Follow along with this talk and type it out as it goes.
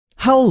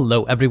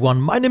Hello everyone,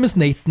 my name is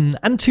Nathan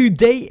and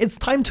today it's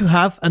time to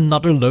have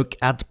another look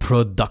at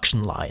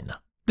Production Line.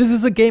 This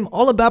is a game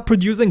all about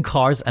producing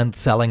cars and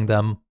selling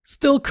them,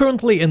 still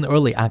currently in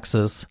early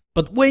access,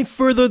 but way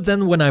further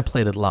than when I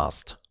played it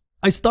last.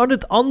 I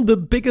started on the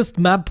biggest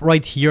map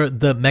right here,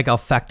 the Mega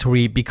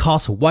Factory,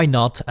 because why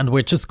not, and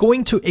we're just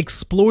going to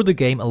explore the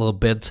game a little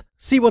bit,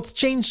 see what's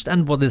changed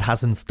and what it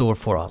has in store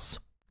for us.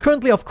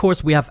 Currently, of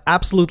course, we have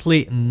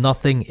absolutely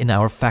nothing in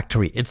our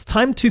factory. It's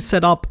time to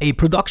set up a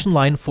production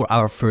line for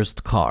our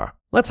first car.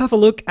 Let's have a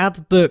look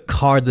at the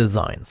car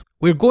designs.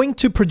 We're going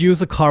to produce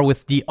a car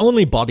with the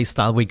only body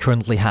style we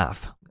currently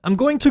have. I'm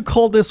going to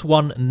call this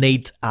one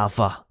Nate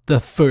Alpha, the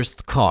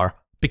first car,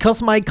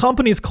 because my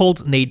company is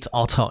called Nate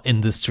Auto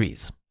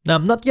Industries. Now,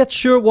 I'm not yet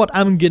sure what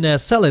I'm gonna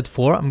sell it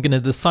for, I'm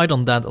gonna decide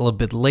on that a little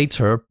bit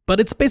later, but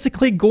it's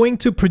basically going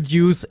to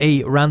produce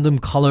a random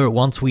color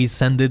once we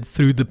send it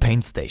through the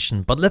paint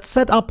station. But let's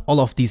set up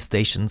all of these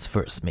stations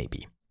first,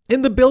 maybe.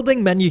 In the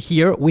building menu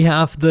here, we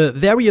have the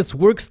various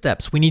work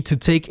steps we need to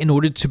take in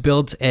order to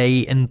build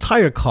an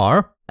entire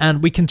car,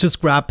 and we can just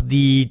grab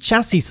the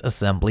chassis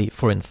assembly,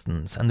 for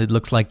instance, and it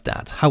looks like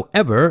that.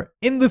 However,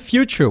 in the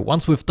future,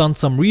 once we've done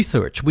some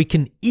research, we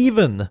can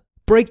even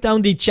break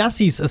down the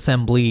chassis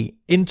assembly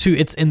into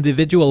its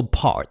individual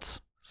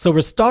parts. So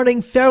we're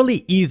starting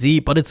fairly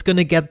easy, but it's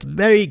gonna get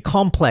very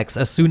complex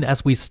as soon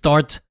as we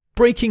start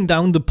breaking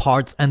down the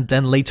parts and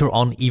then later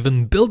on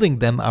even building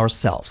them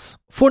ourselves.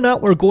 For now,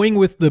 we're going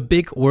with the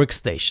big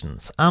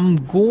workstations.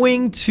 I'm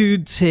going to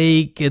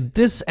take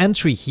this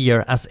entry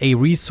here as a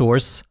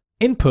resource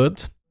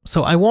input.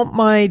 So I want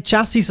my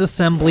chassis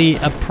assembly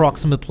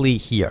approximately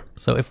here.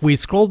 So if we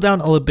scroll down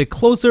a little bit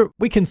closer,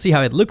 we can see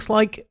how it looks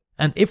like.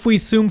 And if we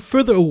zoom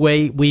further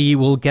away, we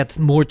will get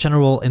more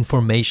general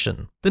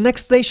information. The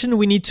next station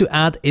we need to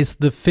add is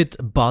the fit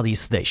body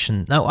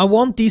station. Now I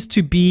want these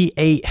to be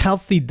a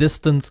healthy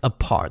distance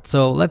apart.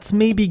 So let's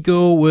maybe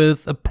go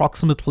with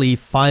approximately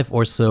 5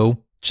 or so,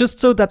 just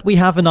so that we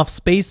have enough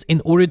space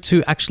in order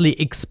to actually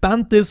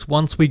expand this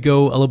once we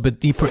go a little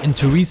bit deeper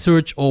into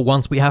research or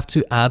once we have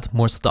to add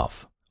more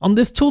stuff. On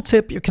this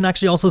tooltip, you can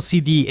actually also see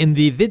the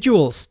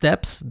individual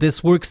steps this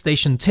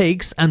workstation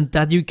takes and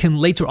that you can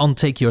later on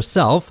take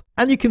yourself.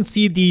 And you can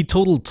see the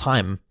total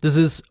time. This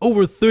is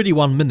over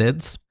 31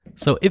 minutes.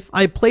 So if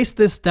I place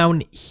this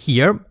down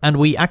here and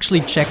we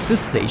actually check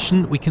this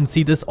station, we can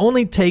see this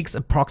only takes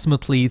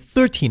approximately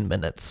 13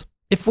 minutes.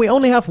 If we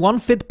only have one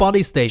fit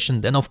body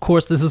station, then of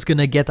course this is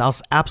gonna get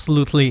us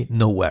absolutely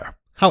nowhere.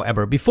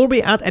 However, before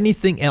we add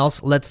anything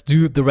else, let's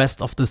do the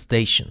rest of the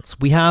stations.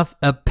 We have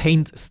a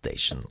paint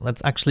station.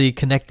 Let's actually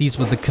connect these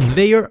with the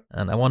conveyor,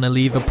 and I want to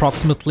leave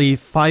approximately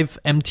 5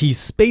 empty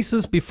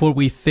spaces before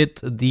we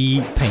fit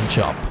the paint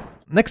job.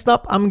 Next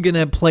up, I'm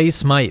gonna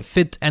place my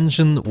fit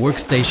engine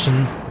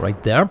workstation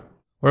right there.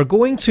 We're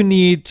going to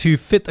need to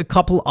fit a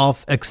couple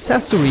of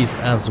accessories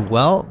as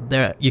well.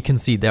 There you can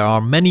see there are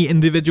many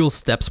individual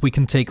steps we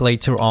can take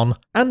later on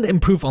and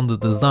improve on the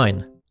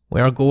design. We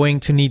are going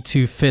to need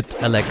to fit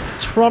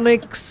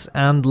electronics,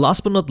 and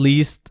last but not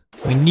least,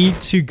 we need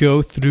to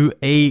go through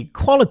a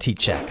quality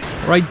check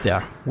right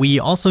there. We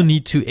also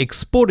need to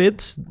export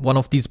it. One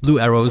of these blue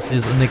arrows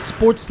is an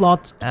export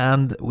slot,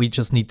 and we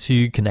just need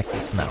to connect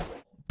this now.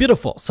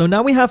 Beautiful. So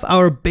now we have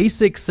our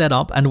basic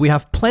setup and we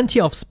have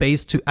plenty of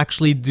space to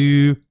actually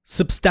do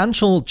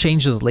substantial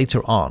changes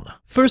later on.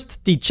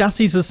 First, the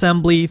chassis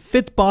assembly,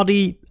 fit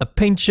body, a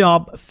paint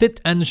job,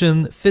 fit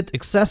engine, fit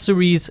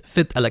accessories,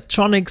 fit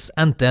electronics,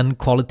 and then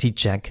quality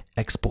check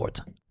export.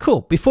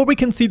 Cool. Before we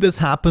can see this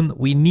happen,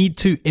 we need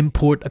to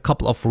import a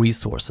couple of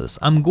resources.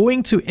 I'm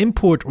going to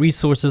import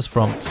resources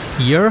from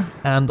here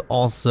and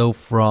also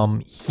from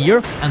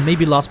here. And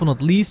maybe last but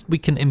not least, we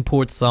can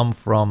import some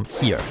from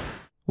here.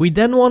 We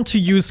then want to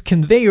use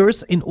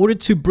conveyors in order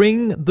to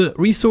bring the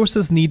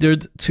resources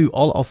needed to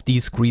all of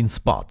these green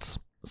spots.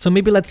 So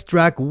maybe let's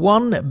drag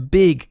one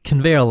big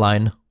conveyor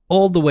line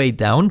all the way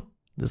down.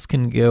 This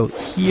can go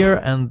here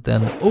and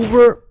then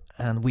over.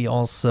 And we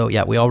also,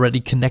 we already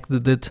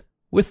connected it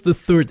with the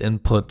third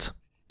input.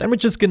 Then we're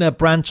just gonna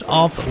branch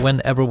off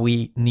whenever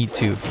we need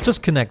to.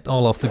 Just connect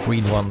all of the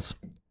green ones.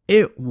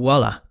 Et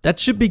voila, that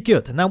should be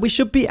good. Now we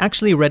should be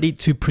actually ready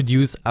to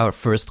produce our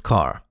first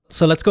car.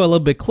 So let's go a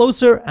little bit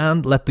closer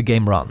and let the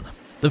game run.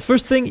 The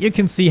first thing you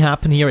can see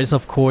happen here is,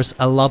 of course,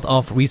 a lot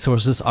of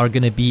resources are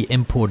going to be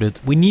imported.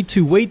 We need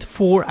to wait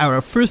for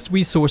our first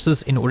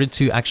resources in order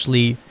to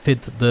actually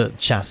fit the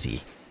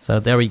chassis.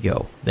 So there we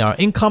go. They are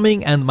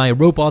incoming and my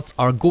robots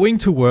are going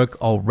to work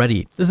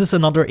already. This is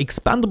another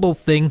expandable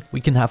thing.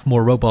 We can have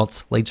more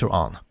robots later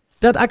on.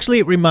 That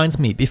actually reminds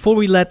me, before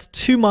we let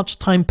too much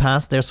time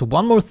pass, there's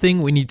one more thing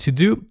we need to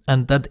do,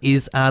 and that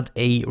is add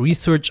a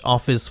research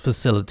office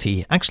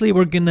facility. Actually,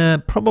 we're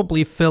gonna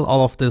probably fill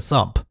all of this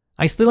up.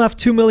 I still have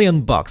 $2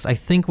 million bucks, I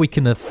think we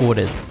can afford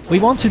it. We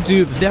want to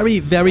do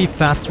very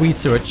fast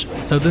research,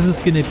 so this is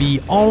gonna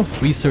be all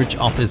research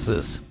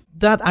offices.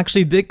 That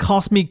actually did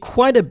cost me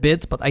quite a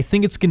bit, but I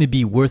think it's gonna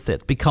be worth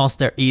it, because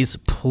there is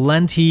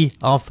plenty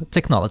of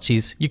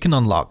technologies you can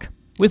unlock.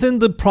 Within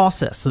the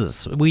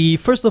processes, we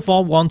first of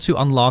all want to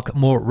unlock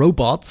more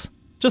robots,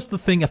 just the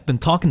thing I've been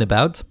talking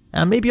about,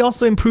 and maybe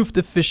also improved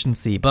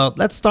efficiency, but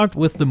let's start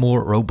with the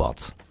more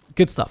robots.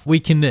 Good stuff. We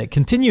can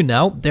continue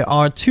now. There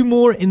are 2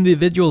 more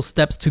individual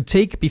steps to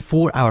take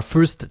before our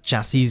first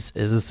chassis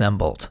is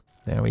assembled.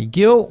 There we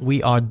go.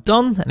 We are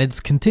done, and it's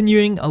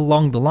continuing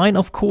along the line,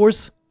 of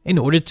course, in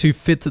order to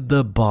fit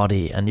the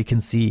body. And you can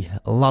see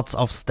lots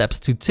of steps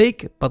to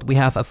take, but we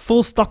have a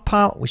full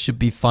stockpile. We should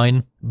be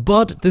fine.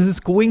 But this is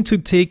going to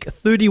take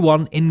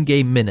 31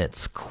 in-game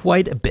minutes,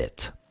 quite a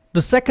bit.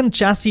 The second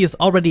chassis is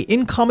already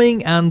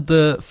incoming, and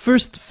the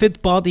first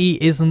fit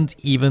body isn't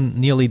even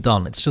nearly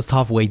done. It's just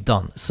halfway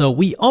done. So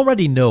we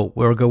already know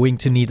we're going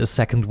to need a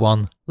second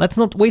one. Let's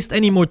not waste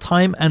any more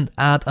time and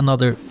add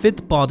another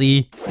fit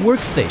body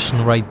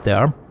workstation right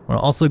there. We're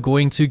also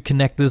going to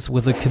connect this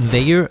with a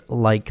conveyor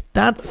like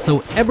that.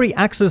 So every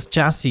axis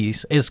chassis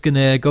is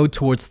gonna go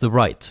towards the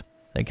right.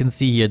 You can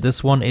see here,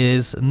 this one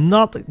is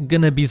not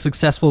gonna be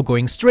successful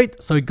going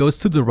straight, so it goes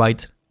to the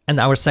right. And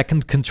our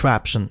second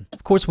contraption.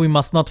 Of course, we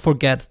must not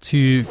forget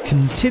to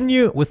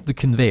continue with the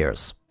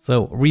conveyors,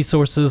 so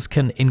resources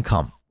can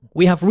income.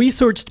 We have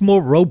researched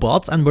more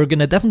robots, and we're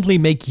gonna definitely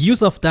make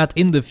use of that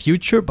in the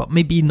future, but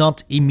maybe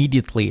not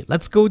immediately.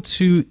 Let's go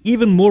to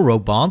even more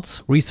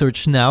robots,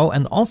 research now,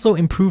 and also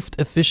improved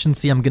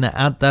efficiency. I'm gonna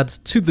add that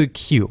to the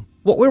queue.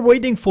 What we're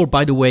waiting for,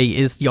 by the way,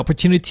 is the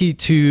opportunity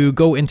to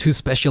go into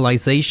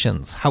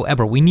specializations.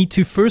 However, we need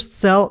to first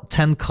sell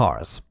 10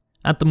 cars.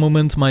 At the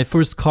moment, my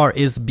first car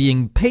is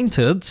being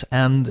painted,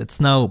 and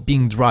it's now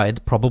being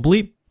dried,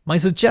 probably. My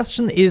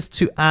suggestion is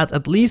to add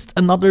at least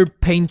another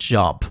paint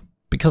job,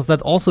 because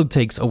that also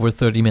takes over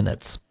 30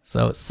 minutes.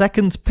 So,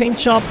 second paint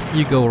job,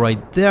 you go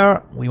right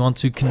there. We want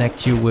to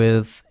connect you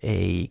with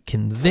a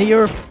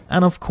conveyor,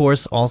 and of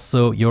course,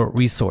 also your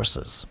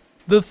resources.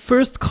 The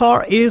first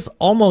car is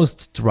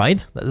almost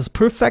dried. That is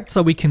perfect,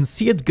 so we can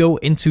see it go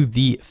into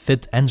the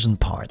fit engine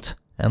part.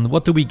 And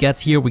what do we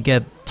get here? We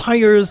get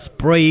tires,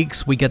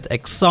 brakes, we get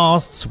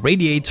exhausts,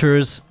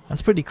 radiators.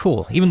 That's pretty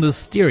cool. Even the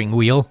steering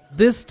wheel.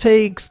 This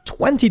takes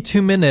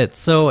 22 minutes,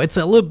 so it's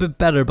a little bit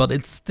better, but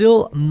it's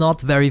still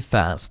not very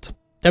fast.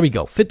 There we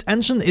go. Fit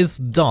engine is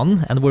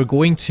done, and we're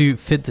going to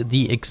fit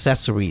the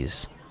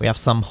accessories. We have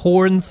some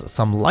horns,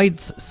 some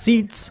lights,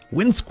 seats,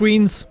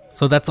 windscreens.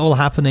 So that's all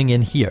happening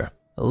in here.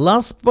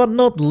 Last but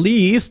not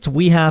least,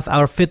 we have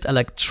our fit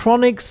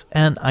electronics,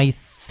 and I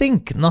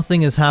think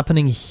nothing is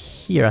happening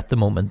here at the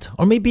moment,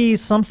 or maybe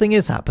something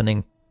is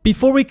happening.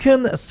 Before we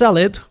can sell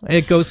it,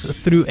 it goes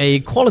through a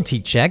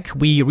quality check.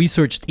 We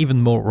researched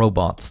even more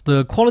robots.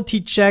 The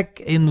quality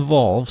check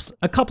involves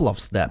a couple of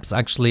steps,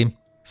 actually.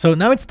 So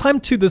now it's time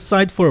to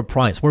decide for a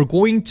price. We're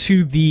going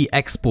to the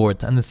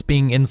export, and it's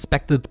being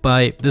inspected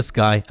by this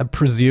guy, I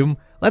presume.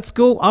 Let's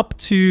go up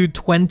to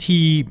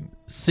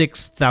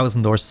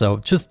 26,000 or so,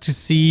 just to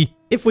see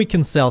if we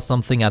can sell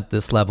something at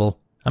this level.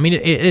 I mean,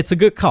 it's a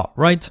good car,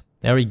 right?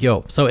 There we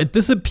go. So it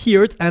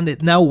disappeared, and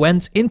it now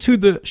went into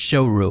the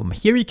showroom.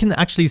 Here you can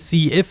actually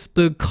see if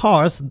the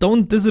cars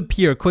don't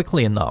disappear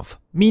quickly enough.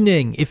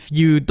 Meaning, if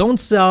you don't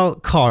sell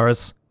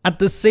cars at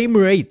the same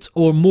rate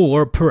or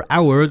more per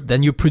hour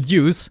than you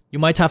produce, you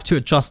might have to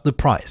adjust the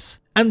price.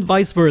 And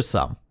vice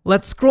versa.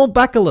 Let's scroll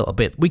back a little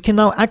bit. We can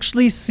now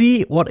actually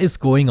see what is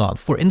going on.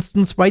 For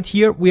instance, right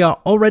here, we are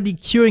already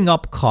queuing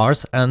up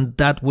cars, and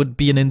that would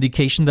be an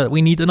indication that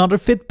we need another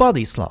fit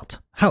body slot.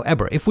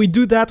 However, if we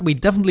do that, we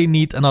definitely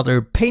need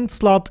another paint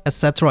slot,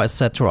 etc,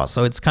 etc.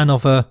 So it's kind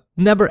of a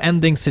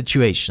never-ending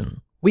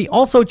situation. We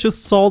also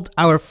just sold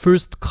our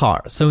first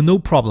car, so no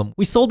problem.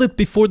 We sold it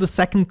before the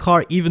second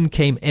car even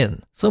came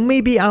in. So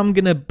maybe I'm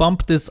gonna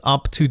bump this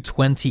up to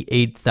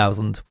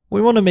 28,000.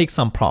 We want to make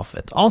some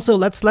profit. Also,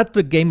 let's let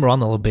the game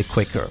run a little bit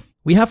quicker.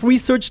 We have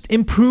researched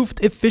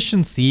improved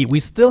efficiency. We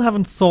still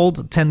haven't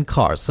sold 10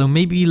 cars, so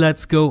maybe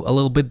let's go a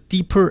little bit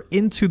deeper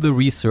into the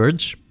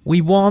research.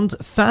 We want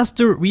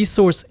faster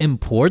resource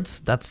imports.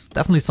 That's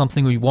definitely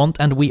something we want.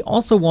 And we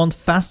also want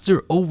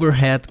faster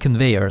overhead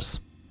conveyors.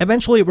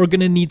 Eventually, we're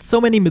gonna need so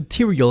many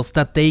materials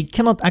that they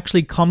cannot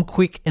actually come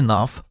quick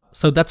enough.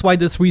 So that's why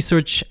this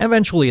research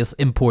eventually is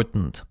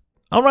important.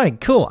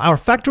 Alright, cool. Our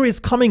factory is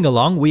coming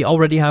along. We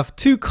already have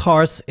 2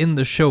 cars in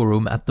the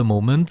showroom at the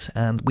moment,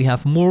 and we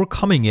have more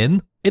coming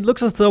in. It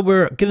looks as though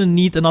we're gonna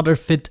need another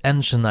fit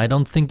engine. I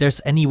don't think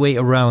there's any way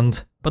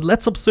around, but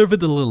let's observe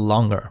it a little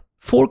longer.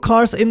 4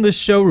 cars in the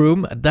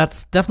showroom,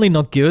 that's definitely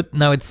not good.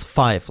 Now it's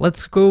 5.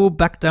 Let's go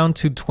back down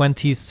to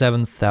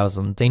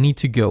 27,000. They need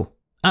to go.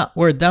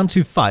 We're down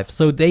to 5,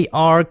 so they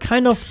are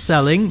kind of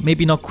selling,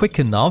 maybe not quick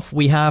enough.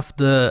 We have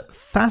the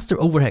faster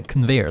overhead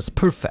conveyors,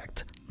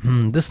 perfect.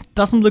 This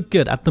doesn't look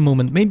good at the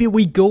moment. Maybe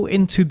we go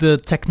into the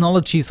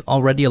technologies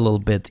already a little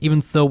bit,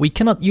 even though we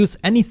cannot use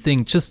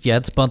anything just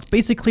yet. But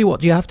basically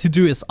what you have to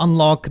do is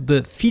unlock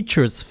the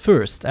features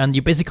first, and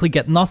you basically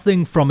get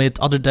nothing from it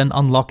other than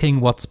unlocking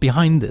what's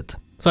behind it.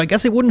 So I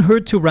guess it wouldn't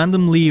hurt to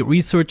randomly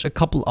research a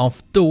couple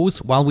of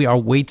those while we are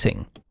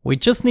waiting. We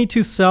just need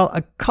to sell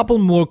a couple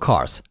more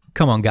cars.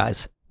 Come on,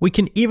 guys. We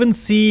can even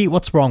see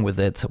what's wrong with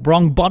it.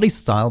 Wrong body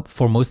style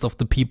for most of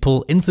the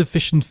people,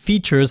 insufficient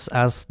features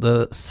as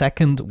the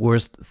second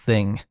worst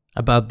thing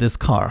about this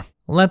car.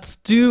 Let's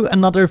do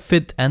another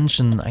fit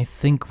engine. I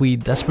think we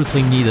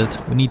desperately need it.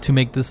 We need to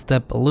make this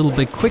step a little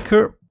bit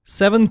quicker.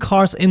 7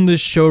 cars in the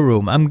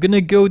showroom. I'm gonna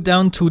go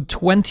down to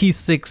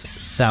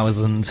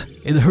 26,000.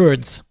 It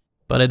hurts,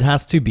 but it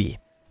has to be.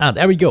 Ah,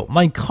 there we go.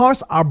 My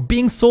cars are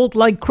being sold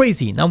like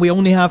crazy. Now we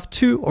only have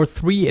 2 or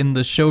 3 in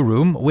the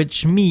showroom,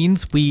 which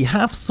means we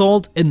have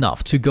sold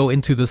enough to go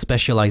into the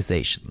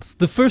specializations.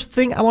 The first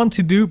thing I want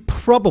to do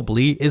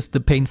probably is the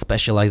paint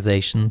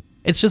specialization.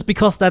 It's just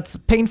because that's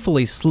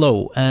painfully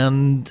slow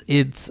and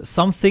it's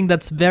something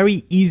that's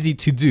very easy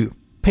to do.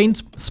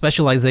 Paint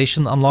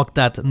specialization, unlock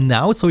that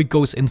now, so it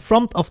goes in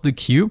front of the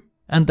queue.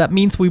 And that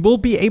means we will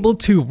be able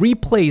to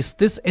replace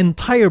this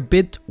entire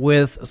bit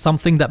with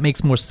something that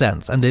makes more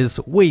sense and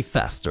is way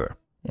faster.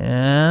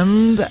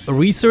 And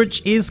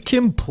research is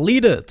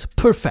completed.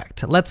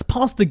 Perfect. Let's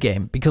pause the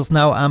game because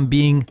now I'm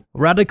being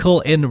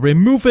radical in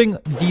removing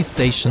these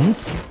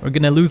stations. We're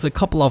gonna lose a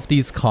couple of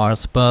these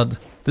cars, but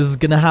this is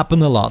gonna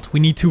happen a lot.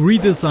 We need to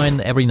redesign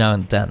every now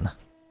and then.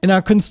 In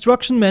our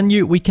construction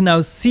menu, we can now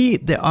see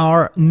there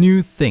are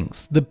new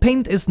things. The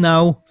paint is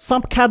now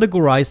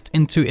subcategorized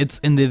into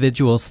its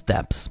individual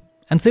steps.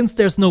 And since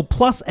there's no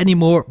plus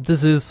anymore,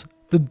 this is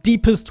the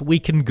deepest we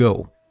can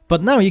go.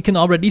 But now you can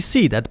already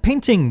see that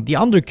painting the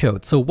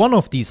undercoat, so one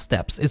of these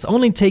steps, is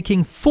only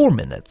taking 4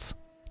 minutes.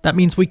 That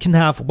means we can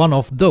have one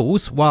of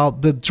those while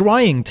the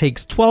drying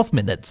takes 12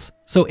 minutes.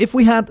 So if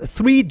we had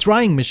 3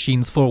 drying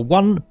machines for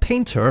one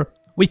painter,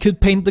 we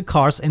could paint the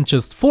cars in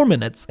just 4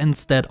 minutes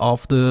instead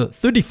of the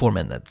 34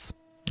 minutes.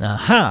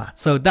 Aha!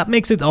 So that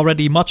makes it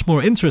already much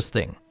more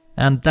interesting.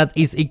 And that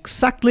is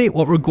exactly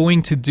what we're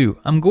going to do.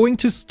 I'm going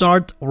to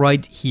start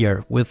right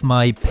here with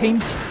my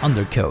paint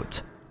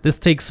undercoat. This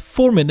takes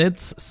 4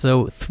 minutes,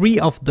 so 3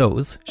 of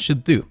those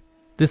should do.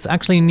 This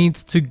actually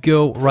needs to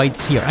go right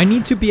here. I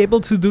need to be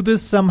able to do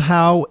this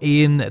somehow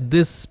in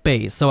this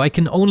space, so I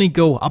can only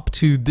go up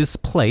to this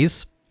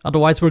place.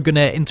 Otherwise, we're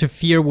gonna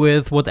interfere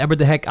with whatever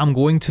the heck I'm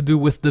going to do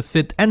with the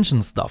fit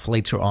engine stuff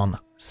later on.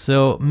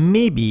 So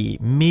maybe,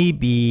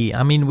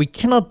 I mean, we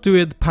cannot do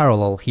it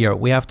parallel here.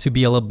 We have to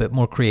be a little bit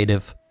more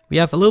creative. We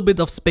have a little bit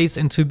of space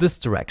into this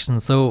direction,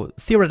 so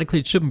theoretically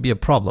it shouldn't be a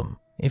problem.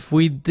 If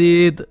we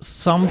did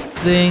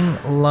something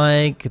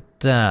like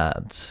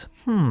that,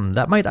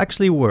 that might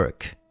actually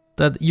work.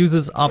 That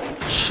uses up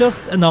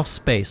just enough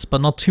space,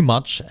 but not too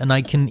much, and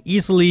I can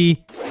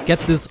easily get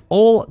this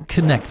all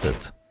connected.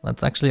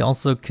 Let's actually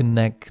also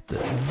connect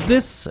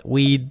this.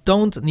 We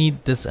don't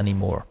need this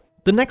anymore.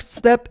 The next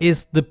step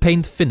is the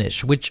paint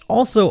finish, which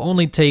also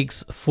only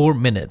takes 4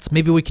 minutes.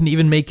 Maybe we can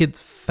even make it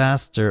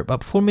faster,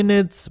 but 4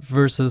 minutes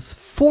versus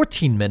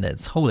 14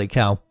 minutes. Holy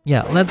cow.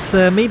 Yeah, let's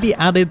maybe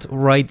add it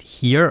right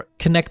here.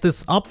 Connect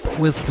this up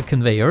with the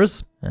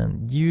conveyors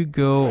and you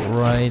go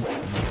right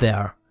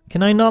there.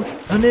 Can I not?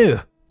 Oh no.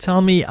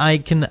 Tell me I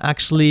can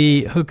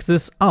actually hook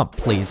this up,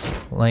 please.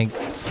 Like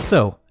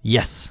so.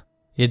 Yes.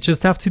 You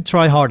just have to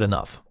try hard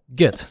enough.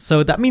 Good.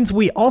 So that means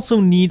we also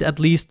need at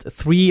least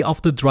 3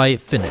 of the dry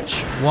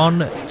finish.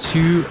 1,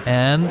 2,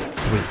 and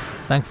 3.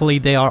 Thankfully,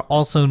 they are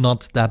also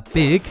not that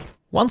big.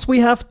 Once we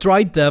have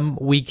dried them,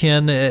 we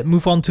can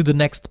move on to the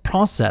next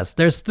process.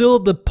 There's still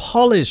the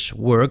polish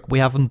work we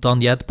haven't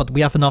done yet, but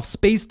we have enough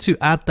space to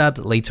add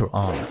that later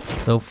on.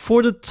 So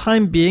for the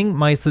time being,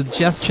 my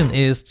suggestion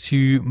is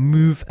to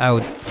move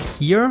out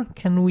here.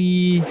 Can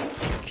we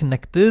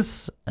connect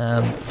this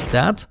and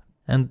that?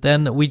 And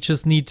then we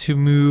just need to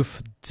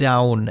move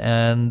down,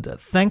 and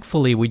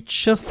thankfully we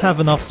just have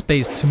enough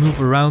space to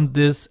move around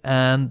this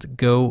and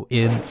go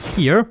in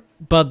here.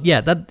 But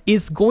yeah, that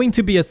is going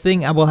to be a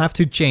thing I will have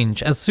to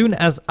change. As soon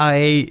as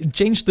I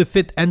change the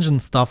fit engine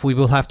stuff, we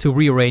will have to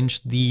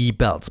rearrange the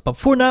belts. But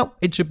for now,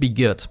 it should be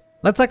good.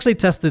 Let's actually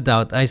test it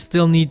out. I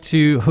still need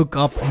to hook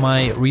up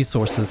my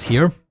resources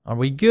here. Are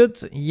we good?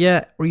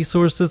 Yeah,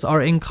 resources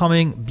are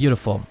incoming.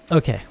 Beautiful.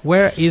 Okay,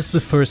 where is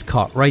the first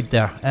car? Right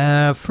there.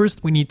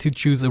 First we need to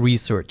choose a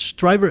research.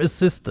 Driver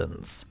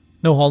assistance.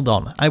 No, hold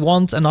on. I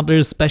want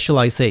another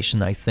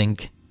specialization, I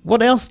think.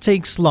 What else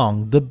takes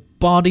long? The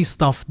body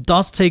stuff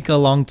does take a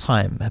long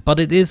time, but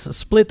it is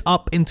split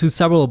up into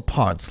several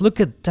parts. Look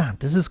at that.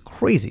 This is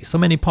crazy. So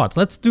many parts.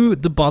 Let's do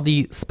the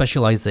body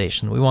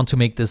specialization. We want to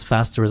make this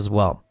faster as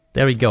well.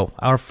 There we go.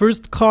 Our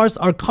first cars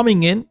are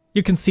coming in.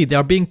 You can see they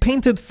are being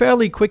painted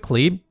fairly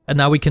quickly, and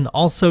now we can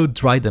also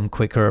dry them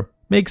quicker.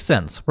 Makes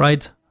sense,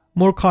 right?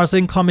 More cars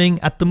incoming.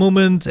 At the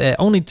moment,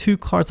 only 2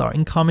 cars are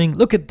incoming.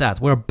 Look at that.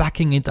 We're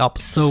backing it up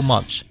so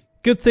much.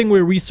 Good thing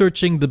we're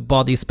researching the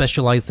body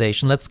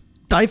specialization. Let's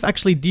dive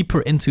actually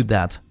deeper into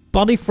that.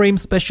 Body frame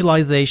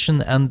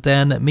specialization and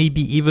then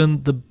maybe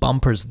even the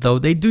bumpers, though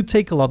they do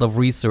take a lot of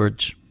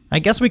research. I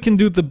guess we can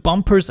do the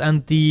bumpers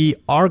and the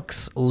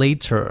arcs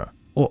later.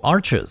 Or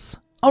arches.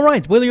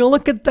 Alright, will you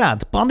look at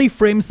that? Body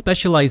frame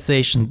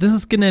specialization. This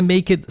is gonna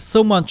make it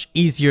so much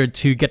easier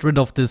to get rid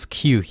of this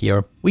queue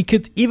here. We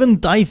could even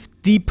dive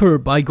deeper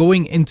by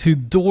going into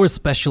door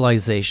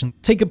specialization.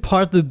 Take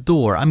apart the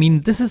door. I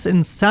mean, this is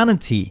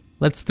insanity.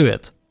 Let's do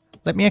it.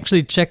 Let me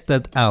actually check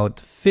that out.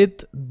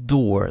 Fit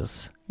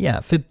doors. Yeah,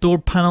 fit door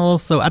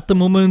panels. So at the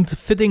moment,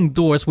 fitting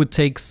doors would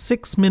take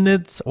 6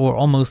 minutes or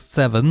almost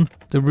 7.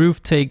 The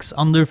roof takes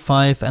under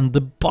 5 and the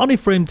body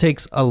frame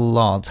takes a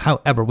lot.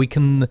 However, we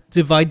can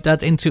divide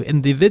that into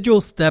individual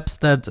steps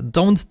that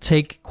don't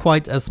take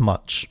quite as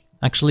much.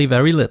 Actually,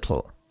 very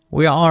little.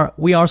 We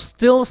are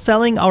still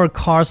selling our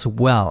cars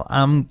well.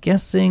 I'm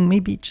guessing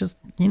maybe just,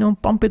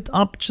 bump it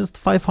up just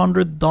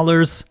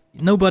 $500.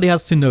 Nobody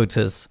has to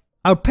notice.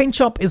 Our paint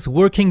shop is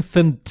working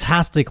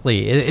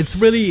fantastically. It's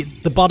really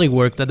the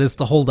bodywork that is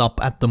the holdup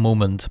at the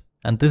moment.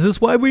 And this is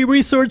why we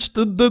researched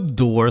the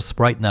doors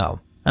right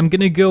now. I'm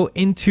gonna go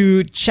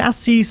into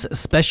chassis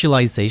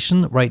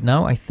specialization right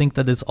now. I think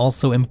that is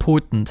also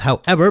important.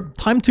 However,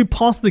 time to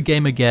pause the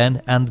game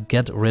again and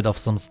get rid of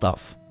some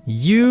stuff.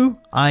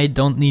 I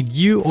don't need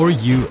you or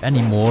you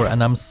anymore,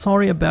 and I'm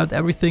sorry about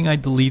everything I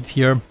delete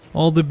here.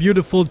 All the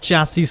beautiful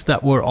chassis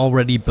that were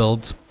already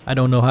built. I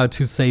don't know how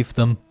to save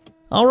them.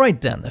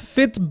 Alright then,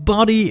 fit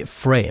body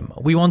frame.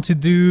 We want to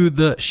do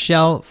the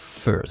shell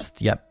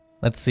first. Yep,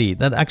 let's see.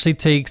 That actually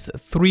takes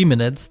 3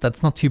 minutes.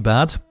 That's not too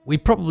bad. We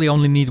probably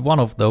only need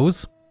one of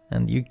those.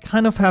 And you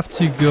kind of have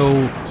to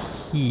go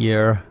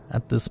here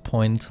at this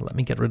point. Let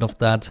me get rid of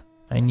that.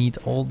 I need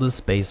all the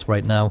space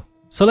right now.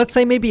 So let's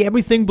say maybe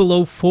everything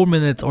below 4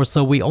 minutes or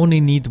so, we only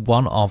need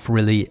one off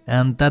really.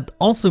 And that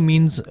also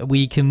means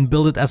we can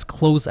build it as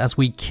close as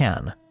we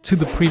can to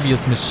the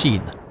previous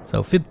machine.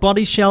 So fit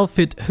body shell,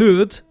 fit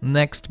hood.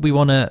 Next we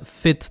want to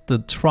fit the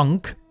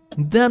trunk.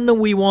 Then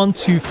we want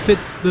to fit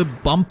the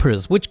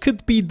bumpers, which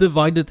could be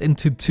divided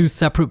into 2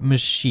 separate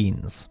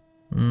machines.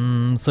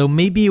 So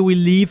maybe we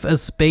leave a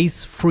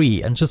space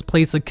free and just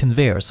place a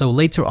conveyor. So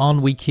later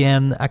on we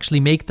can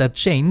actually make that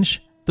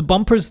change. The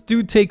bumpers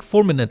do take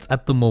 4 minutes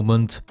at the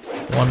moment.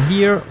 One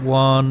here,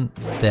 one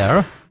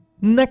there.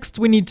 Next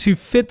we need to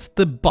fit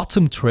the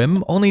bottom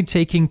trim, only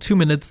taking 2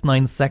 minutes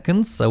 9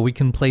 seconds. So we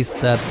can place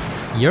that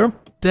here.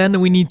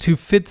 Then we need to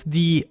fit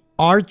the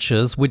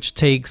arches, which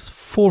takes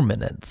 4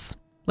 minutes.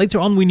 Later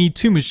on we need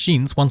 2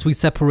 machines once we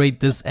separate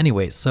this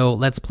anyway, so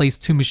let's place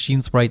 2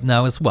 machines right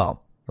now as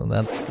well. So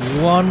that's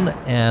 1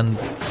 and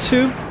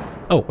 2.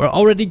 Oh, we're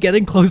already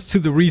getting close to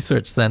the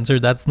research center,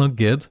 that's not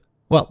good.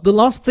 Well, the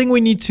last thing we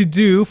need to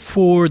do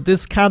for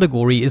this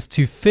category is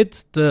to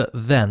fit the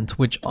vent,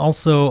 which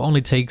also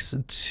only takes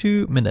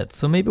 2 minutes.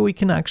 So maybe we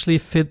can actually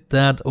fit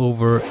that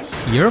over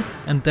here,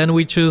 and then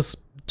we just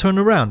turn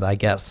around, I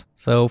guess.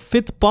 So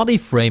fit body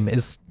frame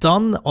is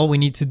done. All we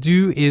need to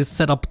do is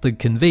set up the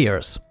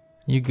conveyors.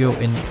 You go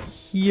in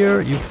here,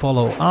 you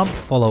follow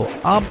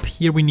up.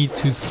 Here we need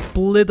to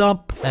split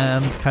up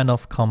and kind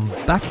of come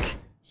back.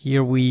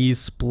 Here we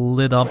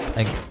split up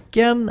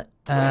again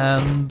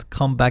and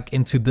come back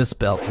into this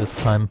belt this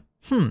time.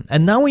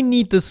 And now we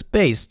need the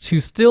space to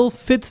still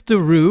fit the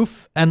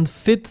roof and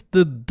fit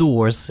the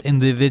doors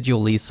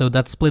individually. So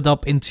that's split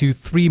up into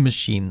 3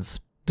 machines.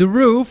 The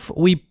roof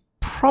we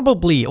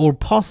probably or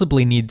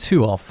possibly need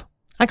 2 of.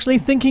 Actually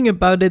thinking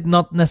about it,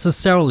 not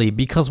necessarily,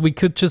 because we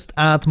could just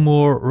add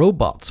more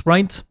robots,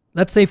 right?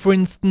 Let's say for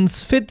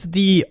instance fit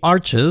the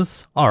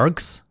arcs,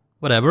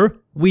 whatever.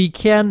 We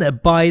can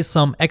buy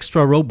some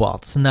extra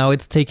robots. Now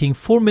it's taking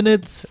 4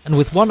 minutes and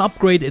with one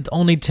upgrade it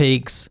only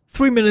takes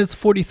 3 minutes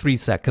 43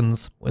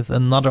 seconds. With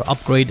another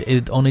upgrade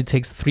it only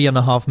takes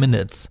 3.5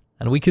 minutes.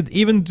 And we could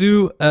even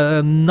do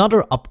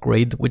another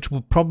upgrade which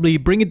will probably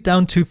bring it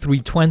down to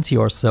 320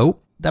 or so.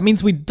 That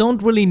means we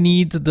don't really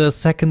need the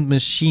second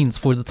machines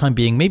for the time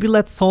being. Maybe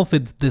let's solve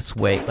it this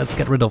way. Let's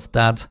get rid of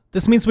that.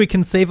 This means we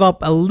can save up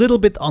a little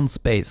bit on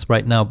space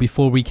right now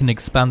before we can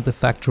expand the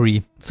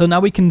factory. So now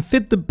we can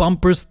fit the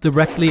bumpers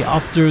directly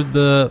after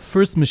the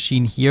first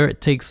machine here. It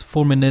takes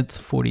 4 minutes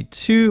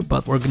 42,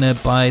 but we're gonna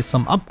buy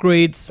some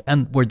upgrades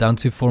and we're down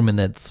to 4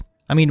 minutes.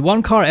 I mean,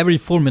 1 car every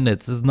 4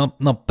 minutes is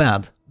not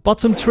bad.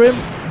 Bottom trim,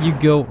 you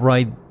go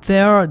right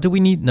there. Do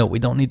we need? No, we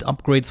don't need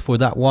upgrades for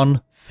that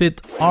one.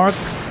 Fit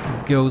arcs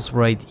goes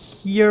right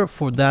here.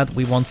 For that,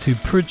 we want to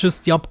purchase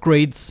the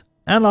upgrades.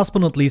 And last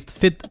but not least,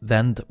 fit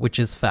vent, which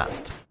is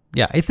fast.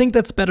 Yeah, I think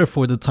that's better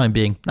for the time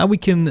being. Now we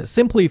can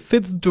simply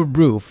fit the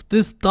roof.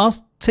 This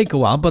does take a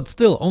while, but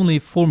still only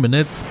 4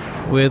 minutes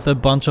with a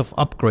bunch of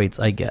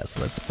upgrades, I guess.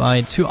 Let's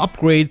buy 2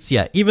 upgrades.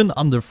 Yeah, even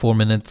under 4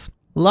 minutes.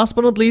 Last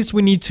but not least,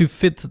 we need to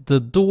fit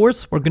the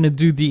doors. We're gonna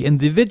do the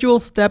individual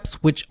steps,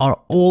 which are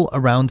all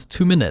around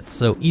 2 minutes.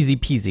 So easy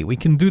peasy. We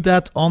can do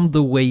that on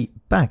the way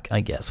back,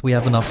 I guess. We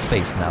have enough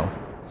space now.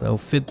 So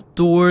fit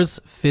doors,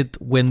 fit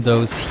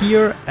windows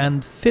here,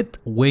 and fit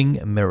wing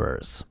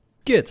mirrors.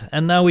 Good.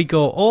 And now we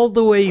go all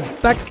the way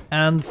back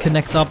and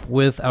connect up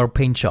with our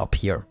paint shop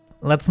here.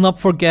 Let's not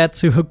forget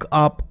to hook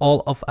up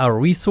all of our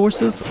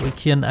resources. We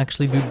can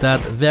actually do that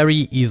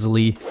very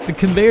easily. The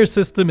conveyor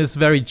system is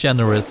very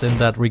generous in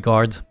that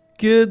regard.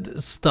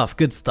 Good stuff,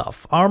 good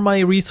stuff. Are my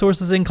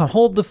resources in?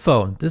 Hold the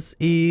phone. This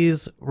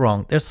is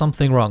wrong. There's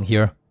something wrong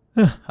here.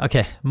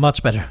 Okay,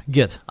 much better.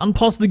 Good.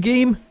 Unpause the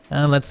game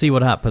and let's see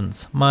what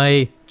happens.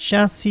 My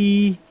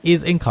chassis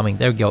is incoming.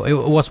 There we go. It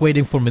was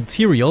waiting for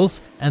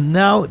materials and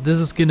now this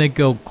is gonna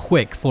go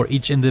quick for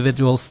each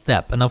individual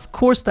step. And of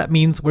course that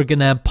means we're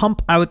gonna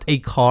pump out a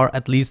car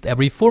at least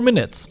every 4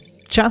 minutes.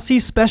 Chassis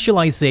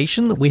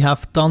specialization, we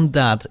have done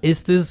that.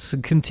 Is this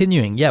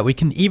continuing? Yeah, we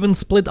can even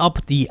split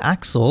up the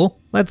axle.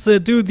 Let's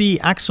do the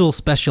axle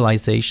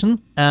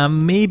specialization.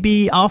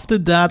 Maybe after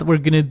that we're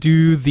gonna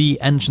do the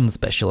engine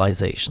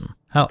specialization.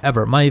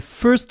 However, my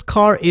first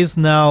car is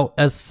now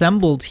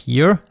assembled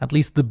here, at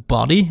least the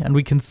body, and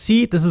we can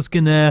see this is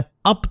gonna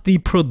up the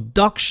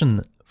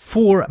production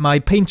for my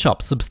paint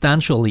shop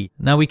substantially.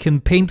 Now we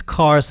can paint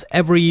cars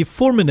every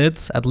 4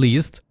 minutes at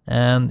least.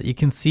 And you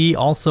can see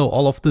also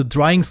all of the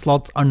drying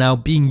slots are now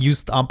being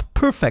used up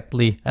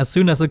perfectly. As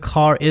soon as a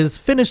car is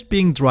finished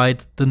being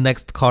dried, the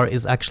next car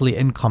is actually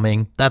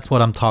incoming. That's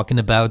what I'm talking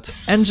about.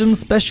 Engine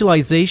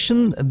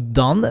specialization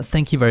done.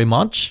 Thank you very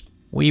much.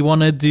 We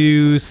want to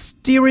do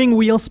steering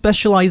wheel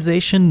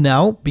specialization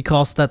now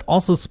because that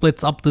also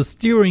splits up the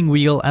steering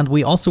wheel and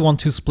we also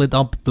want to split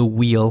up the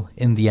wheel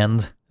in the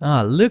end.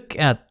 Ah, look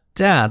at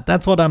that.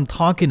 That's what I'm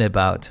talking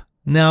about.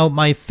 Now,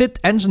 my fit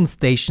engine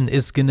station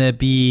is gonna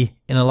be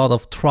in a lot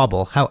of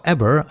trouble.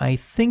 However, I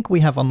think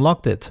we have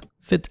unlocked it.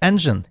 Fit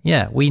engine.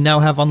 Yeah, we now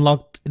have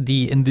unlocked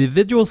the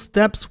individual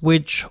steps,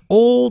 which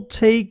all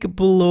take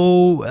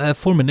below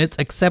 4 minutes,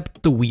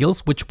 except the wheels,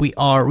 which we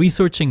are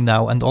researching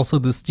now, and also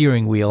the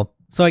steering wheel.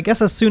 So I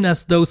guess as soon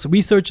as those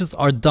researches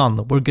are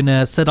done, we're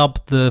gonna set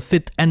up the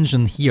fit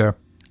engine here.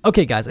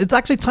 Okay guys, it's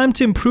actually time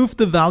to improve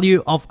the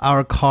value of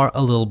our car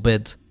a little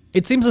bit.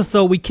 It seems as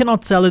though we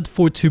cannot sell it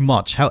for too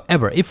much.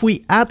 However, if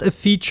we add a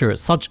feature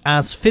such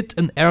as fit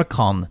an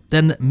aircon,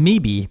 then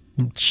maybe,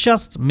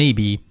 just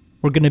maybe,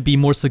 we're gonna be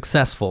more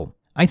successful.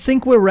 I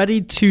think we're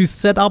ready to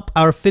set up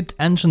our fit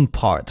engine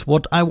part.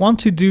 What I want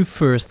to do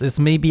first is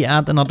maybe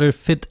add another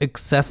fit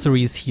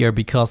accessories here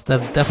because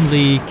that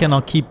definitely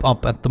cannot keep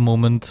up at the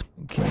moment.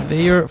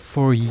 Conveyor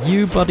for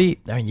you, buddy.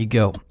 There you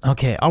go.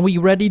 Okay, are we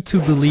ready to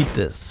delete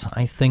this?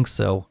 I think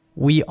so.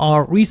 We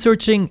are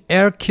researching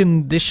air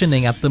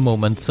conditioning at the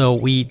moment, so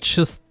we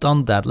just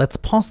done that. Let's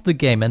pause the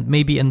game and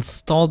maybe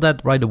install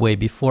that right away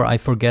before I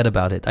forget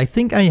about it. I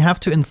think I have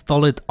to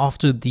install it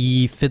after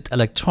the fit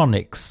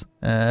electronics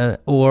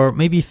or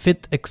maybe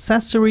fit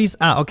accessories.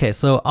 Okay,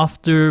 so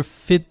after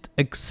fit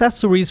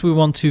accessories, we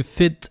want to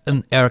fit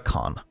an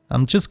aircon.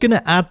 I'm just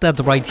gonna add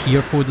that right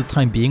here for the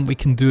time being. We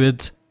can do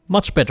it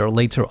much better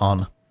later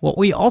on. What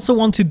we also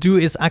want to do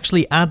is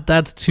actually add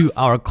that to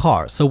our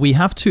car. So we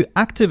have to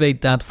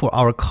activate that for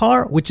our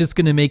car, which is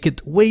going to make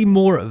it way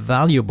more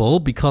valuable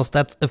because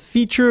that's a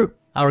feature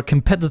our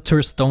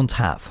competitors don't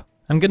have.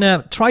 I'm going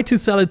to try to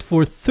sell it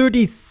for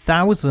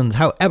 30,000.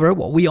 However,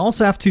 what we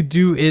also have to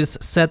do is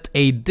set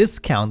a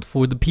discount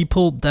for the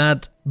people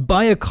that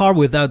buy a car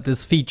without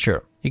this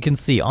feature. You can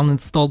see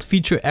uninstalled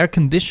feature air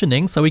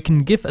conditioning, so we can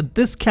give a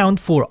discount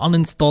for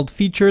uninstalled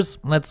features.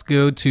 Let's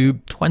go to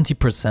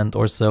 20%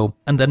 or so,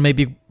 and then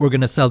maybe we're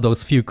gonna sell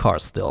those few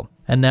cars still.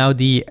 And now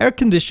the air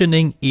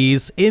conditioning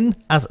is in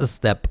as a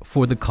step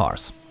for the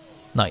cars.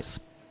 Nice.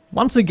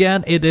 Once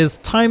again, it is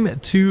time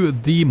to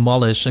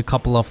demolish a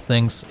couple of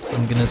things. So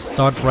I'm gonna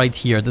start right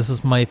here. This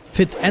is my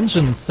fit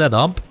engine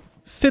setup.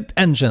 Fit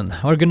engine.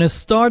 We're gonna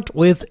start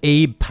with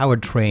a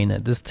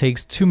powertrain. This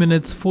takes 2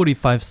 minutes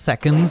 45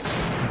 seconds.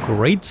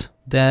 Great.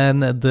 Then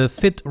the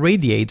fit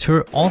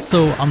radiator,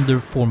 also under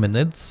 4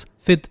 minutes.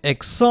 Fit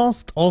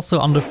exhaust, also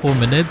under 4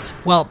 minutes.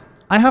 Well,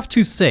 I have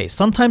to say,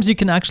 sometimes you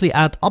can actually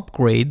add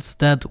upgrades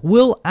that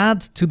will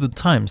add to the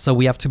time, so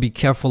we have to be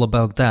careful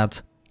about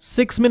that.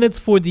 6 minutes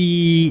for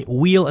the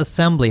wheel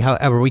assembly.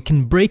 However, we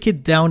can break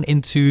it down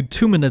into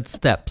 2-minute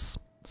steps.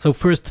 So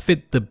first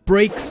fit the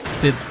brakes,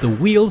 fit the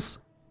wheels,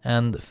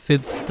 and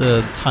fit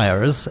the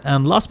tires.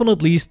 And last but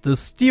not least, the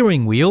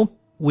steering wheel.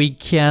 We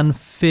can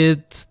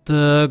fit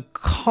the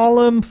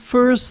column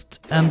first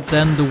and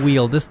then the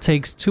wheel. This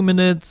takes 2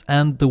 minutes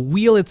and the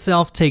wheel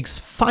itself takes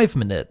 5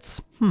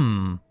 minutes.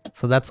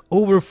 So that's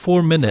over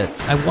 4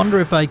 minutes. I wonder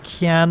if I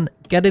can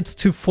get it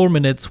to 4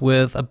 minutes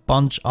with a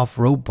bunch of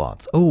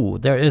robots. Oh,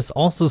 there is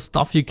also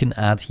stuff you can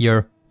add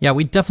here. Yeah,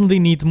 we definitely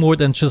need more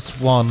than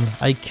just one.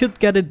 I could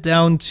get it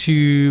down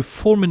to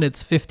 4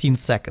 minutes 15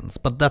 seconds,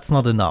 but that's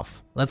not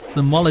enough. Let's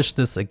demolish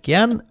this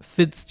again.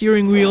 Fit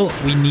steering wheel,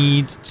 we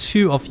need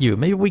 2 of you.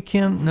 Maybe we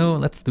can, no,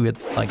 let's do it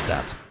like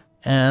that.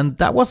 And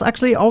that was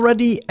actually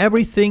already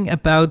everything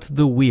about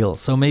the wheel.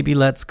 So maybe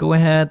let's go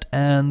ahead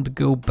and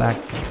go back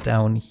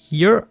down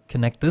here.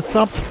 Connect this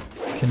up,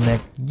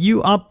 connect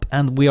you up,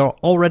 and we are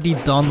already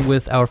done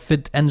with our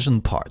fit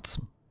engine parts.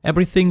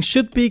 Everything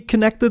should be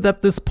connected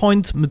at this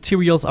point.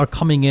 Materials are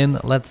coming in.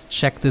 Let's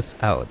check this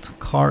out.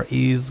 Car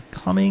is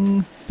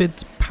coming.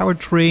 Fit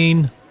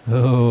powertrain.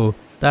 Oh,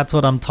 that's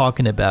what I'm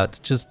talking about.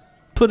 Just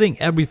putting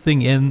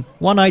everything in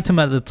one item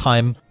at a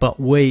time, but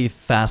way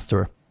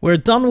faster. We're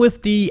done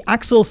with the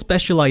axle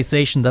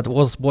specialization. That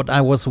was what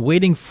I was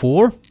waiting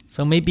for.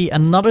 So maybe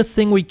another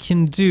thing we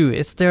can do,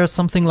 is there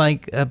something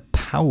like a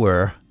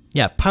power?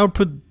 Yeah, power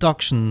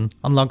production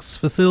unlocks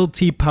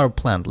facility power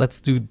plant.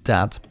 Let's do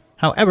that.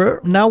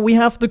 However, now we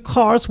have the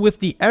cars with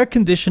the air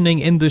conditioning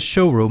in the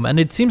showroom, and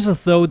it seems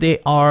as though they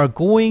are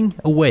going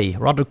away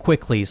rather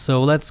quickly.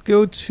 So let's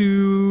go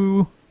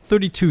to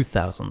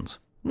 32,000.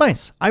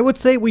 Nice. I would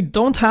say we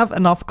don't have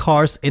enough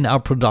cars in our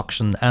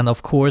production, and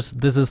of course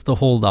this is the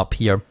hold up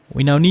here.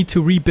 We now need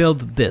to rebuild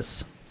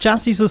this.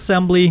 Chassis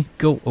assembly,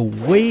 go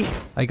away.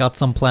 I got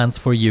some plans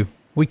for you.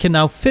 We can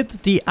now fit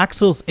the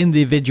axles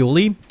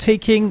individually,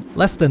 taking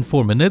less than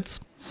 4 minutes.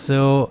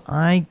 So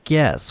I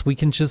guess we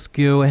can just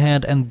go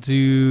ahead and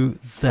do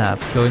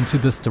that, go into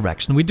this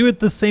direction. We do it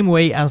the same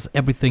way as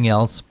everything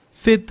else.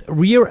 Fit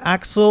rear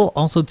axle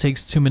also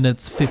takes 2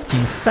 minutes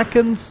 15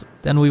 seconds.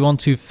 Then we want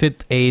to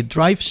fit a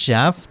drive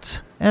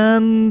shaft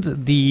and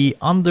the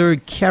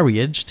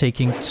undercarriage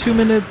taking 2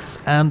 minutes,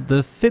 and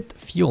the fit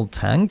fuel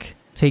tank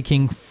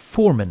taking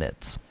 4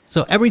 minutes.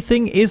 So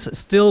everything is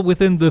still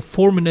within the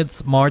 4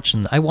 minutes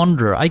margin. I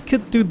wonder, I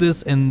could do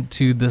this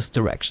into this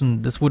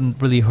direction. This wouldn't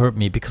really hurt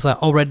me because I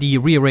already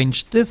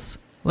rearranged this.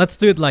 Let's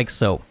do it like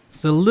so.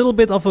 It's a little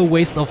bit of a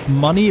waste of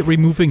money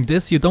removing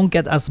this. You don't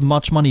get as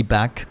much money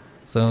back.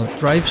 So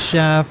drive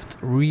shaft,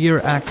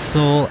 rear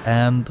axle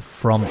and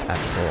front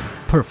axle.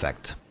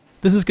 Perfect.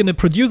 This is going to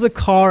produce a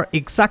car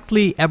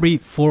exactly every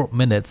 4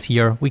 minutes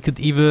here. We could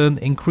even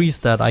increase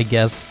that, I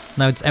guess.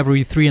 Now it's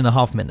every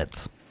 3.5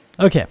 minutes.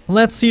 Okay,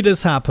 let's see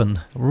this happen.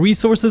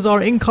 Resources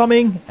are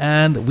incoming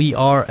and we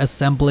are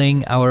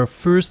assembling our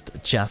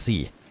first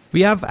chassis.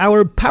 We have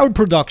our power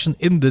production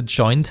in the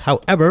joint.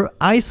 However,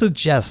 I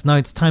suggest now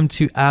it's time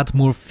to add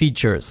more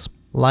features.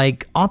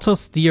 Like auto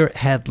steer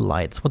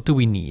headlights. What do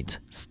we need?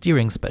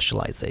 Steering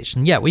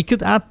specialization. Yeah, we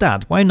could add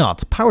that. Why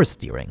not? Power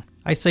steering.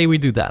 I say we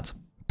do that.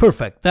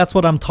 Perfect. That's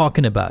what I'm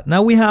talking about.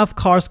 Now we have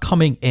cars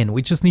coming in.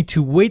 We just need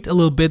to wait a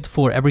little bit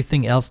for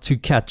everything else to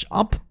catch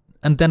up.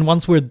 And then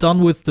once we're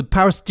done with the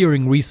power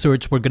steering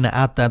research, we're going to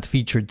add that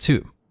feature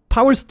too.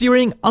 Power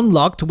steering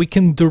unlocked. We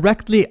can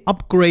directly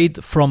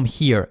upgrade from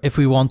here if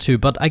we want to,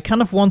 but I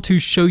kind of want to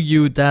show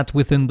you that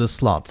within the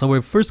slot. So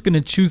we're first going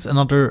to choose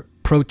another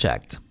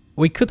project.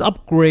 We could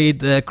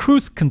upgrade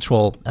cruise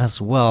control as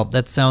well.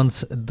 That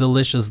sounds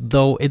delicious,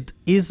 though it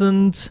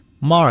isn't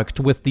marked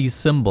with these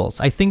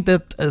symbols. I think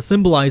that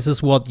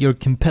symbolizes what your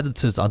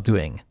competitors are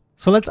doing.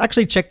 So let's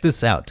actually check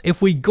this out.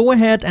 If we go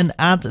ahead and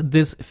add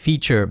this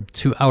feature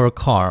to our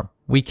car,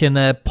 we can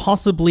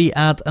possibly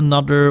add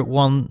another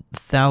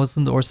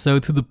 1,000 or so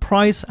to the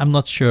price. I'm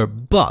not sure,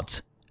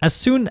 but as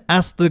soon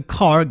as the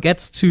car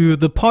gets to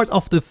the part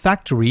of the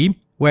factory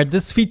where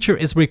this feature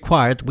is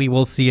required, we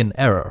will see an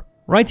error.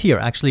 Right here,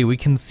 actually, we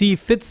can see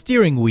fit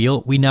steering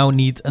wheel. We now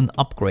need an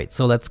upgrade.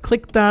 So let's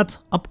click that,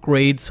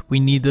 upgrades. We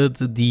needed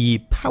the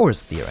power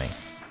steering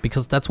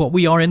because that's what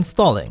we are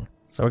installing.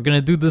 So we're going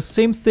to do the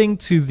same thing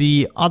to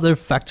the other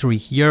factory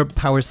here,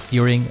 power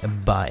steering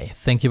by.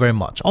 Thank you very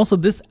much. Also,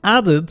 this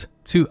added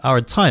to our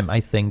time,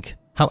 I think.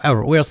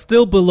 However, we are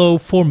still below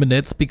 4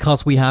 minutes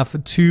because we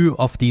have 2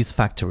 of these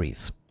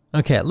factories.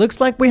 Okay, it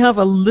looks like we have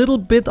a little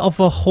bit of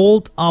a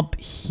hold up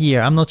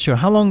here. I'm not sure.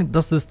 How long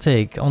does this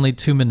take? Only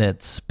 2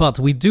 minutes. But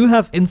we do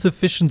have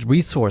insufficient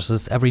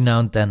resources every now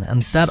and then.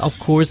 And that, of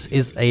course,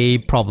 is a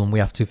problem we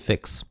have to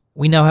fix.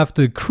 We now have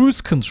the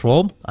cruise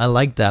control. I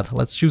like that.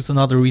 Let's choose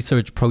another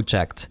research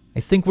project. I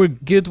think we're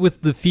good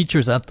with the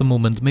features at the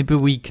moment. Maybe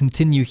we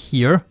continue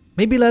here.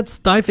 Maybe let's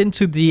dive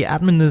into the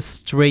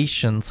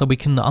administration so we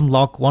can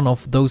unlock one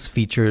of those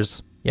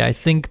features. Yeah, I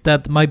think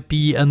that might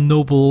be a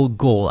noble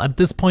goal. At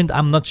this point,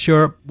 I'm not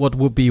sure what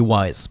would be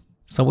wise.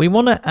 So we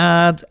want to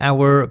add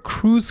our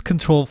cruise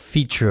control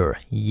feature.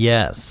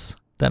 Yes.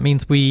 That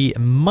means we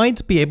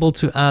might be able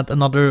to add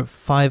another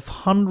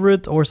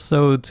 500 or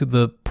so to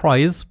the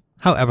price.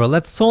 However,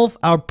 let's solve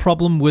our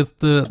problem with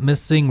the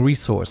missing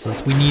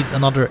resources. We need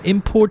another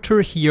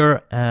importer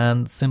here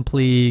and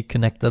simply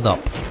connect that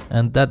up.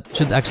 And that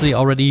should actually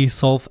already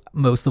solve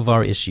most of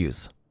our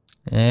issues.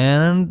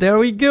 And there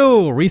we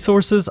go.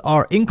 Resources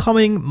are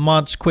incoming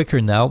much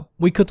quicker now.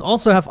 We could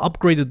also have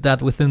upgraded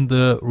that within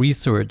the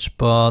research,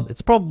 but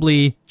it's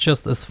probably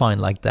just as fine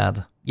like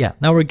that. Yeah,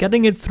 now we're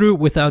getting it through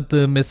without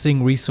the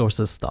missing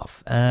resources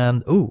stuff.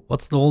 And ooh,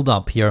 what's the hold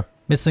up here?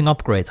 Missing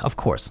upgrade, of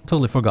course,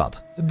 totally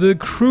forgot. The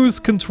cruise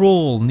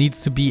control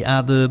needs to be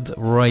added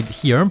right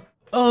here.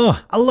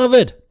 Oh, I love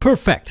it.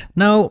 Perfect.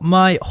 Now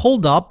my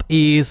holdup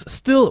is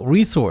still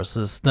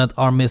resources that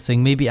are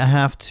missing. Maybe I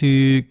have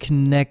to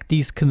connect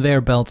these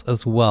conveyor belts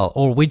as well,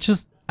 or we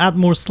just add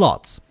more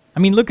slots. I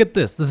mean, look at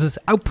this. This is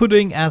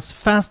outputting as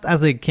fast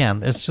as it can.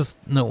 There's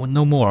just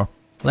no more.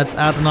 Let's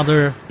add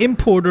another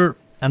importer,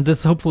 and this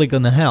is hopefully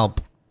gonna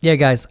help. Yeah,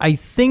 guys, I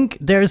think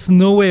there's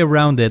no way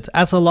around it.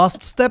 As a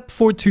last step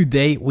for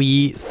today,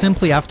 we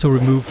simply have to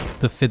remove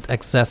the fit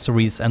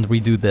accessories and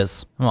redo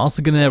this. I'm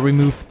also gonna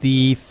remove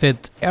the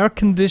fit air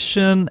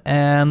condition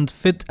and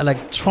fit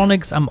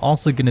electronics I'm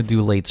also gonna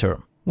do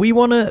later. We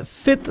want to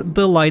fit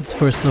the lights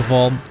first of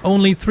all.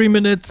 Only 3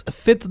 minutes.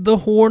 Fit the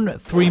horn.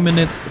 3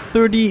 minutes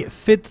 30.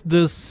 Fit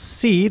the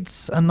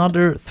seats.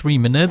 Another 3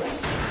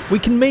 minutes. We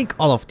can make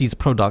all of these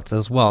products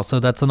as well, so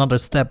that's another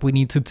step we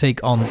need to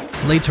take on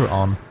later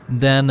on.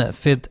 Then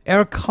fit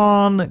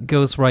aircon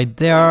goes right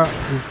there.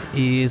 This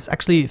is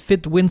actually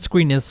fit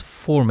windscreen is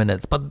 4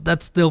 minutes, but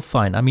that's still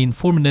fine. I mean,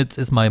 4 minutes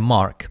is my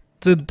mark.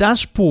 The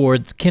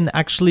dashboard can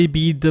actually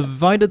be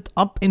divided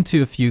up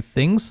into a few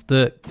things.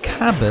 The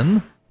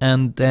cabin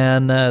and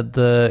then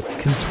the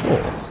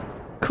controls.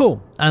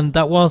 Cool. And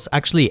that was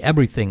actually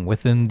everything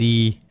within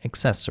the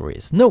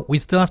accessories. No, we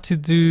still have to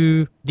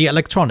do the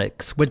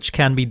electronics, which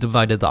can be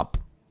divided up.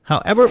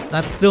 However,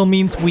 that still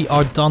means we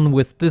are done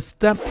with this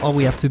step. All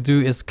we have to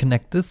do is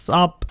connect this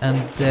up and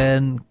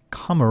then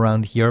come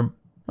around here.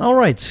 All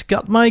right,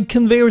 got my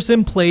conveyors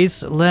in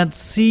place. Let's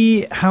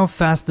see how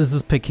fast this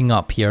is picking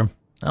up here.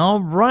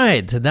 All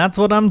right, that's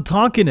what I'm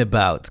talking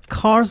about.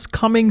 Cars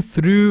coming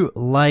through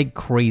like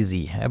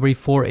crazy. Every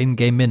 4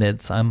 in-game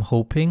minutes, I'm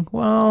hoping.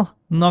 Well,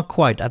 not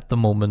quite at the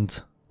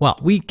moment. Well,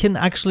 we can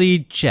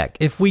actually check.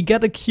 If we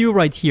get a queue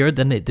right here,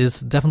 then it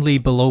is definitely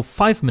below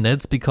 5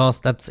 minutes because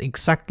that's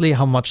exactly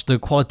how much the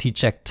quality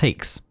check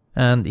takes.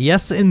 And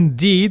yes,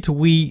 indeed,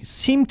 we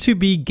seem to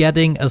be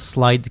getting a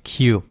slight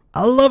queue.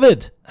 I love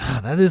it.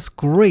 That is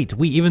great.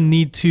 We even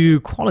need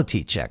 2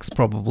 quality checks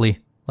probably.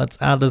 Let's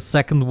add a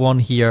second one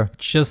here,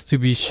 just to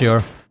be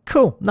sure.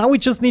 Cool, now we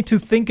just need to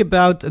think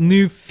about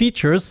new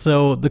features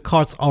so the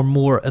cars are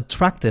more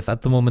attractive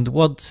at the moment.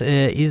 What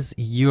is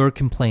your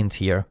complaint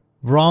here?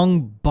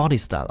 Wrong body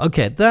style.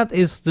 Okay, that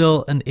is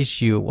still an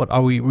issue. What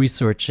are we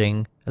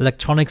researching?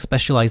 Electronic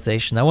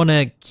specialization. I want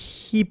to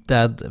keep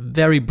that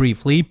very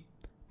briefly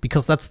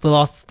because that's the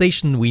last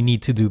station we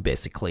need to do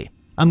basically.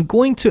 I'm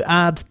going to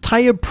add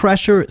tire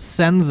pressure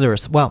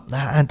sensors. Well,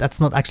 that's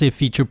not actually a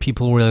feature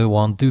people really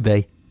want, do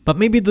they? But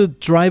maybe the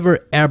driver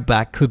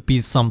airbag could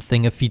be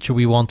something, a feature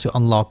we want to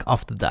unlock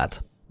after that.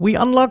 We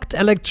unlocked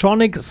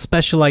electronic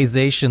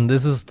specialization.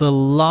 This is the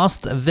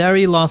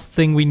very last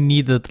thing we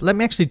needed. Let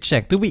me actually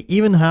check. Do we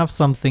even have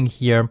something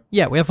here?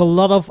 Yeah, we have a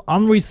lot of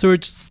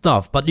unresearched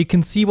stuff, but you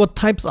can see what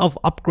types of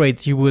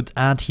upgrades you would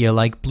add here,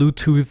 like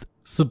Bluetooth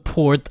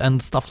support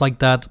and stuff like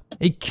that.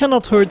 It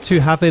cannot hurt to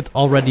have it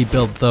already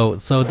built though,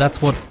 so that's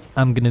what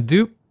I'm gonna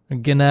do.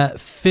 I'm gonna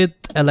fit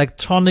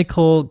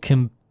electronical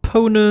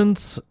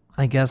components,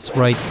 I guess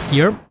right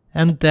here,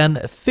 and then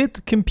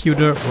fit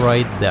computer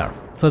right there.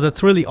 So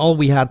that's really all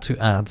we had to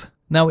add.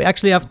 Now we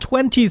actually have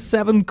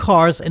 27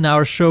 cars in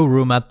our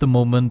showroom at the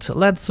moment.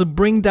 Let's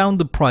bring down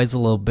the price a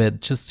little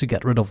bit just to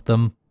get rid of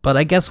them. But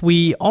I guess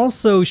we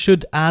also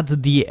should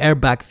add the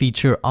airbag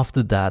feature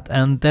after that,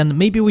 and then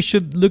maybe we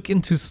should look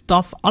into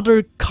stuff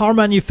other car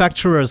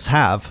manufacturers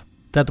have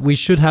that we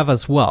should have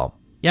as well.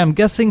 Yeah, I'm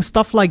guessing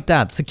stuff like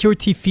that.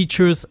 Security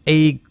features,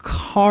 a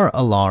car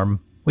alarm.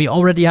 We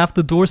already have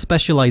the door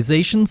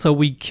specialization, so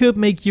we could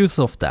make use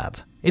of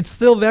that. It's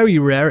still very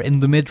rare in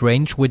the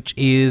mid-range, which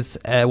is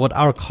what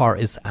our car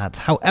is at.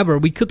 However,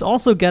 we could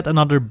also get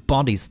another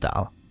body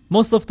style.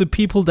 Most of the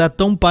people that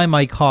don't buy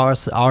my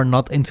cars are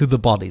not into the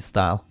body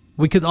style.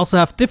 We could also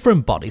have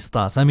different body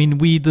styles. I mean,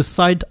 we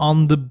decide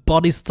on the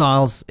body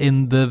styles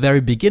in the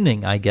very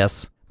beginning, I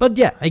guess. But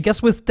yeah, I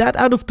guess with that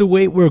out of the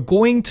way, we're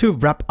going to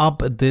wrap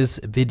up this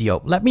video.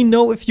 Let me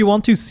know if you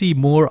want to see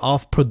more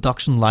of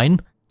production line.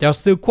 There are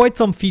still quite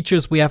some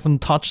features we haven't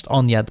touched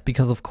on yet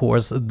because of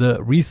course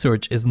the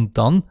research isn't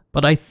done.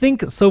 But I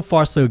think so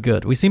far so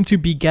good. We seem to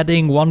be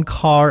getting 1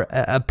 car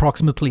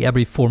approximately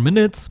every 4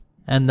 minutes.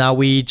 And now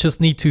we just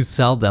need to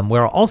sell them.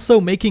 We're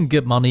also making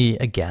good money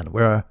again.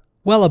 We're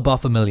well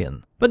above 1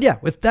 million. But yeah,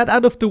 with that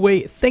out of the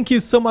way, thank you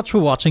so much for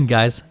watching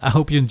guys. I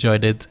hope you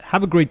enjoyed it.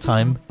 Have a great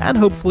time. And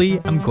hopefully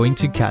I'm going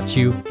to catch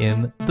you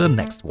in the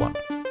next one.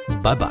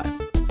 Bye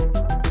bye.